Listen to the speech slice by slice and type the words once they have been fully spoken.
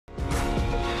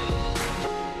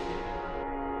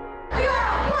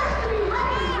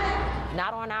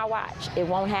on our watch. It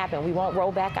won't happen. We won't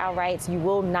roll back our rights. You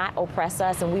will not oppress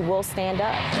us, and we will stand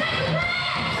up.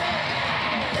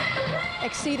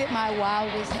 Exceeded my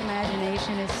wildest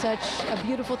imagination. It's such a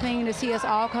beautiful thing to see us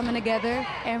all coming together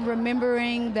and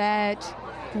remembering that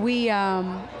we're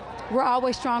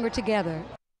always stronger together.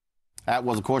 That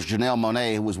was, of course, Janelle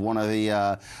Monáe, who was one of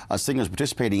the singers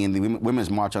participating in the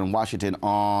Women's March on Washington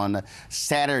on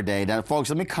Saturday. Now, folks,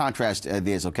 let me contrast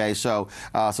this, okay? So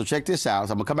check this out.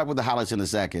 So I'm going to come back with the highlights in a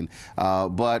second.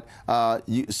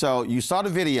 So you saw the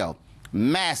video.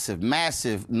 Massive,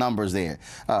 massive numbers there.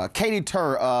 Katie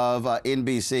Tur of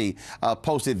NBC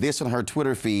posted this on her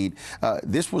Twitter feed.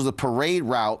 This was the parade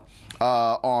route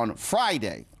on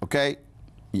Friday, okay?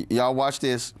 Y'all watch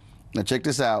this. Now, check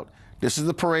this out. This is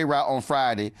the parade route on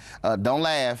Friday. Don't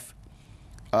laugh.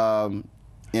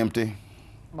 Empty.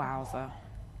 Wowza.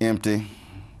 Empty.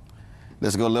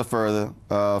 Let's go a little further.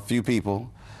 A few people.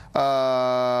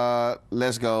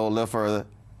 Let's go a little further.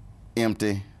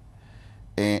 Empty.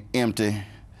 And empty.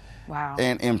 Wow.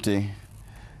 And empty.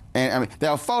 And I mean, there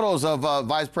are photos of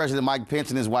Vice President Mike Pence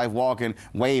and his wife walking,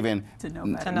 waving to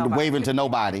nobody. Waving to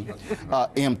nobody.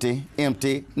 Empty.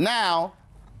 Empty. Now,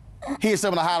 here's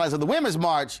some of the highlights of the Women's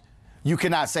March. You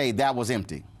cannot say that was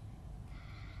empty.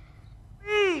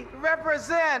 We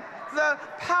represent the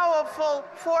powerful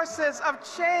forces of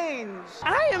change.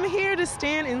 I am here to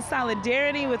stand in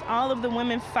solidarity with all of the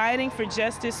women fighting for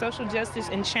justice, social justice,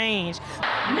 and change.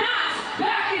 Not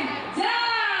backing down!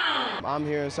 I'm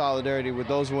here in solidarity with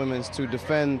those women to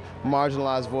defend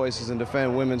marginalized voices and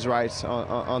defend women's rights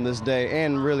on this day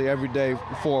and really every day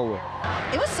forward.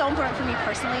 It was so important for me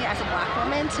personally as a Black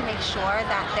woman to make sure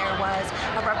that there was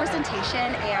a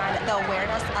representation and the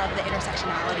awareness of the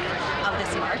intersectionality of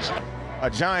this march. A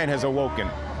giant has awoken,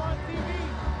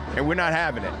 and we're not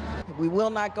having it. We will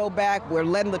not go back. We're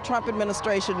letting the Trump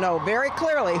administration know very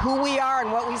clearly who we are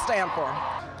and what we stand for.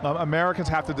 Americans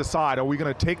have to decide, are we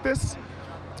going to take this?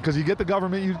 Because you get the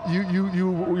government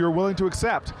you're willing to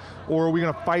accept, or are we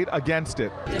going to fight against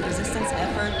it? The resistance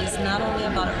effort is not only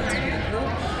about a particular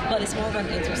group, but it's more of an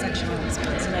intersectional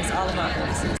response, and it's all about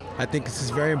voices. I think this is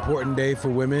a very important day for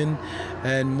women,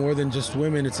 and more than just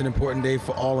women, it's an important day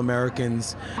for all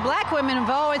Americans. Black women have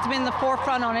always been the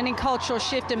forefront on any cultural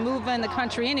shift and movement in the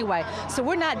country anyway. So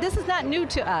this is not new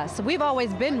to us. We've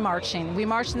always been marching. We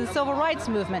marched in the civil rights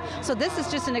movement. So this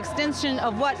is just an extension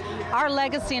of what our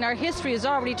legacy and our history has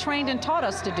already trained and taught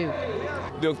us to do.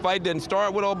 The fight didn't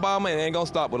start with Obama and it ain't gonna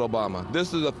stop with Obama.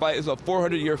 This is a fight, it's a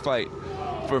 400-year fight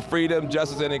for freedom,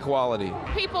 justice, and equality.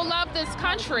 People love this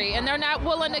country and they're not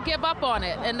willing to give up on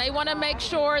it, and they want to make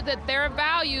sure that their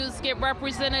values get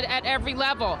represented at every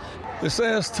level. It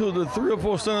says to the 3 or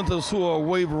 4 senators who are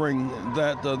wavering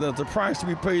that the price to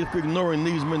be paid for ignoring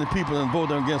these many people and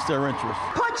voting against their interests.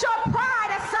 Put your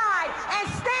pride aside and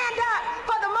stand up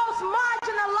for the most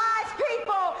marginalized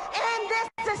people in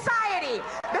this society,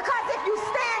 because if you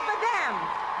stand for them,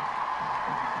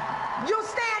 you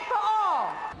stand for all.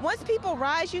 Once people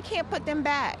rise, you can't put them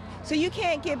back. So you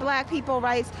can't give Black people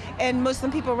rights and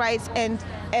Muslim people rights and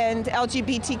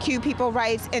LGBTQ people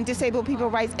rights and disabled people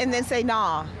rights and then say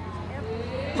nah,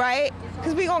 right?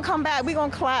 Because we're gonna come back, we're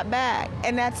gonna clap back,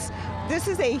 and this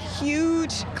is a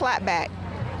huge clap back.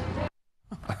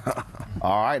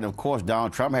 All right, and of course,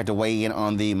 Donald Trump had to weigh in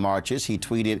on the marches. He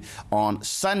tweeted on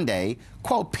Sunday,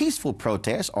 quote, "Peaceful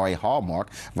protests are a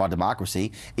hallmark of our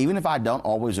democracy. Even if I don't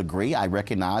always agree, I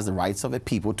recognize the rights of the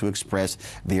people to express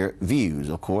their views."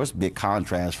 Of course, big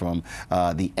contrast from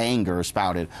the anger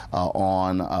spouted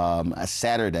on a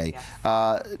Saturday.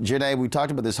 Janaye, we talked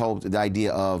about the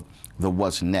idea of the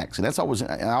what's next. And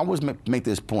I always make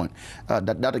this point.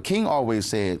 Dr. King always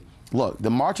said, look, the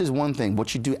march is one thing.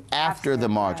 What you do after the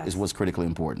march is what's critically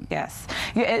important. Yes.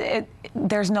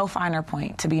 There's no finer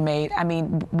point to be made. I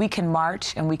mean, we can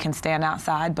march and we can stand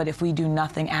outside, but if we do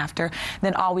nothing after,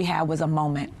 then all we had was a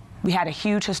moment. We had a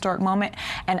huge historic moment,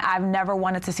 and I've never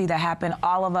wanted to see that happen.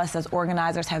 All of us as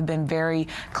organizers have been very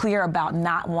clear about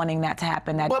not wanting that to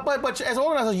happen. But as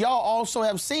organizers, y'all also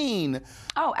have seen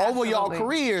over y'all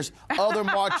careers other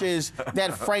marches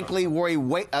that frankly were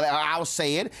I'll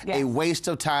say it, a waste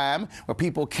of time, where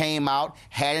people came out,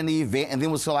 had an event, and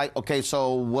then was like, okay,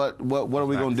 so what are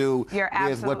we going to do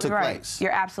with what took place?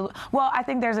 You're absolutely. Well, I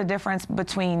think there's a difference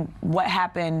between what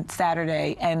happened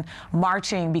Saturday and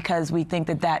marching because we think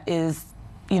that is,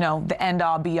 the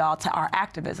end-all, be-all to our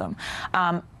activism.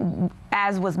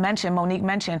 as was mentioned, Monique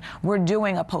mentioned, we're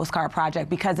doing a postcard project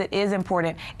because it is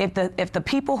important. If the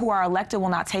people who are elected will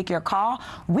not take your call,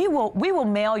 we will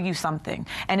mail you something.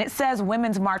 And it says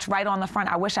Women's March right on the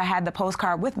front. I wish I had the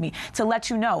postcard with me to let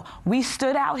you know we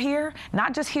stood out here,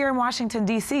 not just here in Washington,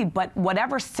 D.C., but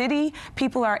whatever city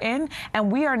people are in,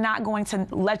 and we are not going to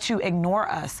let you ignore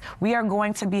us. We are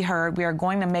going to be heard. We are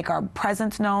going to make our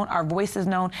presence known, our voices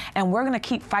known, and we're going to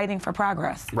keep fighting for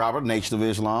progress. Robert, Nation of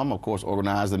Islam, of course,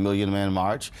 organized the Million Man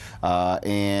March,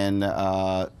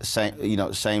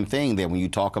 same thing there. When you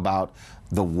talk about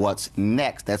the what's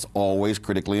next, that's always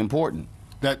critically important.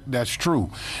 That's true.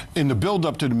 In the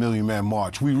build-up to the Million Man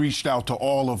March, we reached out to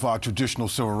all of our traditional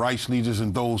civil rights leaders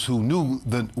and those who knew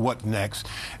what next,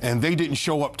 and they didn't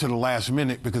show up to the last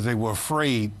minute because they were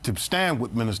afraid to stand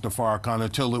with Minister Farrakhan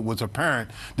until it was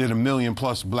apparent that 1 million+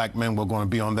 black men were going to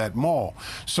be on that mall.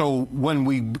 So when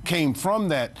we came from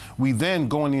that, we then,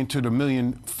 going into the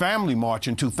Million Family March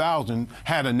in 2000,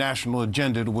 had a national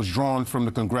agenda that was drawn from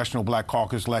the Congressional Black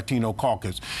Caucus, Latino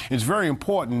Caucus. It's very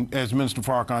important, as Minister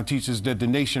Farrakhan teaches, that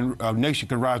the nation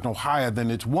can rise no higher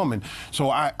than its woman. So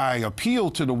I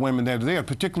appeal to the women that are there,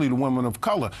 particularly the women of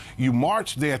color. You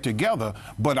march there together,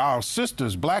 but our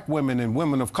sisters, black women and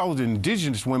women of color, the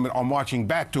indigenous women, are marching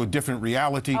back to a different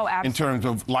reality in terms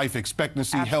of life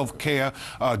expectancy, health care,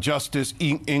 justice,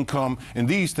 income, and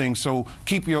these things. So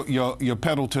keep your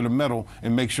pedal to the metal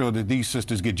and make sure that these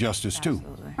sisters get justice too.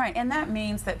 Right, and that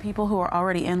means that people who are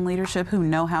already in leadership, who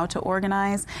know how to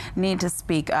organize, need to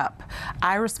speak up.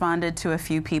 I responded to a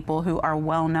few people who are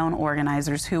well-known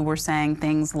organizers who were saying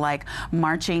things like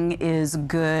marching is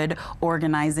good,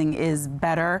 organizing is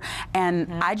better,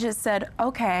 and I just said,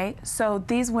 okay, so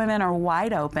these women are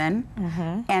wide open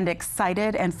and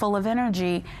excited and full of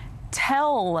energy.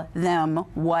 Tell them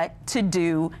what to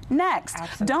do next.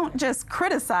 Absolutely. Don't just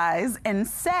criticize and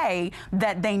say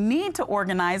that they need to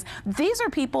organize. These are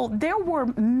people, there were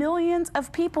millions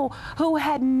of people who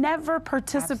had never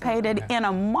participated in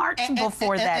a march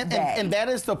before that day. And that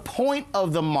is the point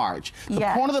of the march. The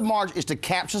point of the march is to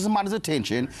capture somebody's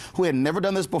attention who had never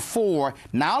done this before.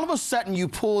 Now all of a sudden you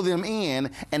pull them in,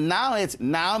 and now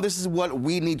this is what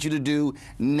we need you to do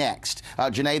next.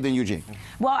 Janaye, then Eugene.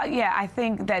 Well, yeah, I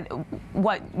think that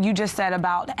what you just said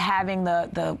about having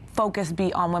the focus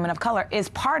be on women of color is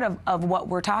part of what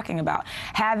we're talking about.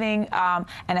 Having, and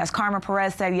as Carmen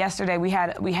Perez said yesterday, we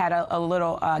had a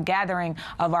little gathering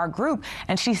of our group,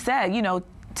 and she said, you know,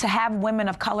 to have women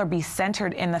of color be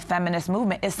centered in the feminist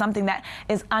movement is something that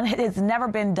it's never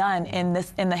been done in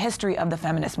the history of the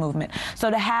feminist movement.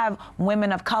 So to have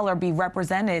women of color be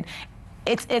represented,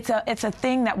 it's a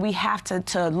thing that we have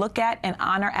to look at and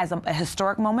honor as a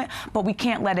historic moment, but we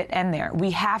can't let it end there. We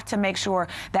have to make sure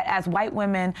that as white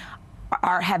women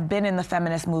have been in the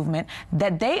feminist movement,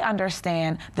 that they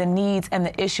understand the needs and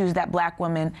the issues that black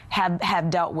women have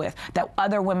dealt with, that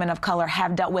other women of color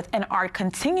have dealt with and are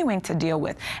continuing to deal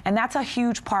with. And that's a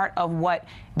huge part of what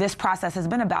this process has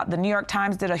been about. The New York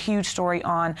Times did a huge story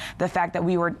on the fact that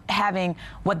we were having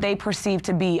what they perceived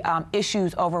to be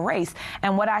issues over race.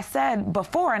 And what I said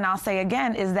before, and I'll say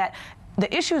again, is that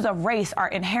the issues of race are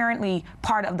inherently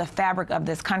part of the fabric of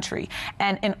this country.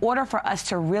 And in order for us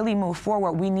to really move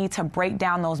forward, we need to break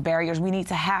down those barriers. We need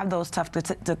to have those tough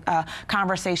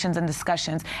conversations and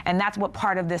discussions. And that's what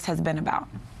part of this has been about.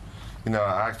 You know,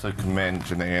 I actually commend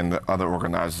Janaye and the other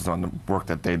organizers on the work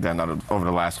that they've done over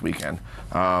the last weekend.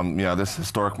 You know, this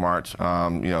historic march,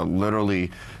 you know,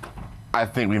 literally, I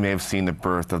think we may have seen the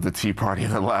birth of the Tea Party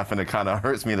of the left, and it kind of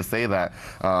hurts me to say that.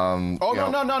 No.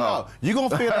 You're going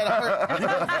to feel that hurt. You're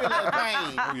going to feel that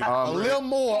pain a little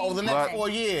more over the next 4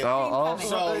 years. We'll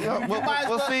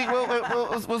see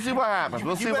what happens.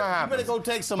 We'll see what happens. You better go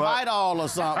take some Midol or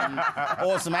something,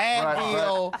 or some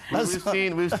Advil.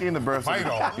 We've seen the birth of I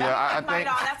think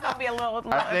that's going to be a little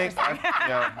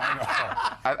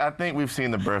I think we've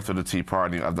seen the birth of the Tea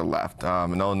Party of the left. In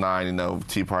 2009, you know,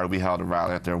 Tea Party, we held a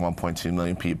rally out there, 1.2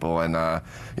 million people, and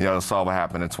you know, saw what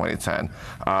happened in 2010.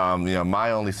 You know,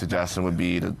 my only suggestion would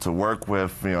be to work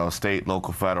with, you know, state,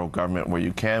 local, federal government where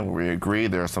you can, where we agree.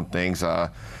 There are some things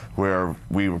where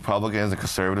we Republicans and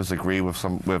conservatives agree with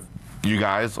you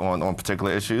guys on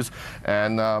particular issues,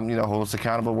 and you know, hold us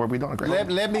accountable where we don't agree.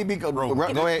 Let me be. Go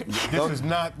ahead. This is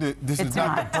not the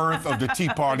birth of the Tea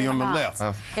Party on the left.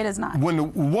 It is not. When the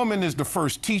woman is the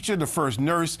first teacher, the first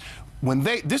nurse,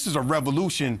 this is a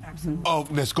revolution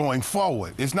that's going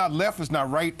forward. It's not left, it's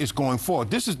not right, it's going forward.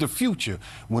 This is the future.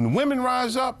 When women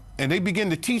rise up and they begin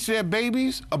to teach their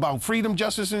babies about freedom,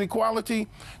 justice, and equality,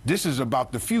 this is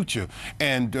about the future.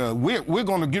 And we're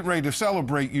going to get ready to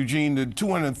celebrate, Eugene, the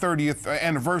 230th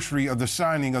anniversary of the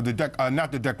signing of the,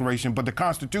 not the Declaration, but the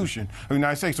Constitution of the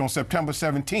United States on September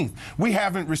 17th. We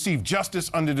haven't received justice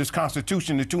under this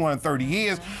Constitution in 230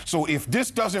 years. So if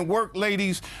this doesn't work,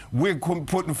 ladies, we're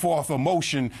putting forth a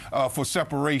motion for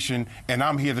separation, and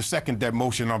I'm here to second that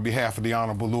motion on behalf of the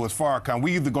Honorable Louis Farrakhan.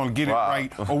 We either going to get it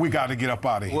right or we got to get up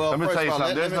out of here. Well, let me tell you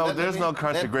something. There's no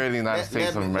country greater than the United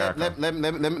States of America.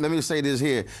 Let me say this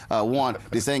here. One,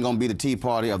 this ain't going to be the Tea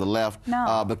Party of the left.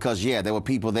 No. Because, yeah, there were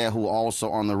people there who were also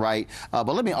on the right. But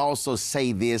let me also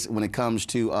say this when it comes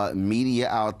to media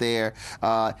out there.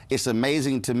 It's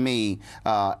amazing to me,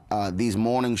 these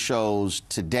morning shows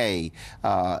today,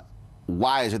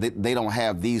 why is it that they don't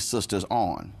have these sisters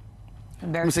on?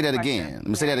 Let me say that again. Let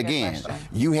me say that again.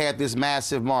 You had this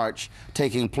massive march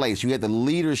taking place. You had the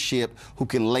leadership who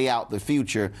can lay out the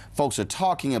future. Folks are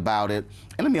talking about it.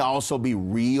 And let me also be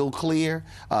real clear.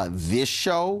 This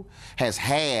show has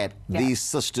had these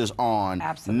sisters on,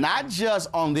 not just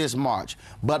on this march,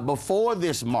 but before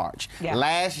this march,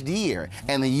 last year,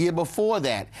 and the year before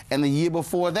that, and the year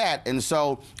before that. And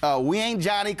so we ain't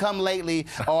Johnny come lately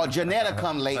or Janetta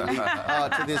come lately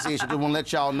to this issue. Just want to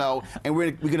let y'all know. And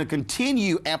we're going to continue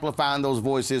amplifying those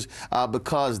voices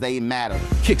because they matter.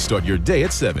 Kickstart your day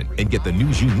at 7 and get the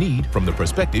news you need from the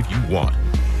perspective you want.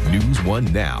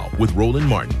 NewsOne Now with Roland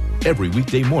Martin, every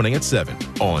weekday morning at 7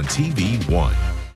 on TV1.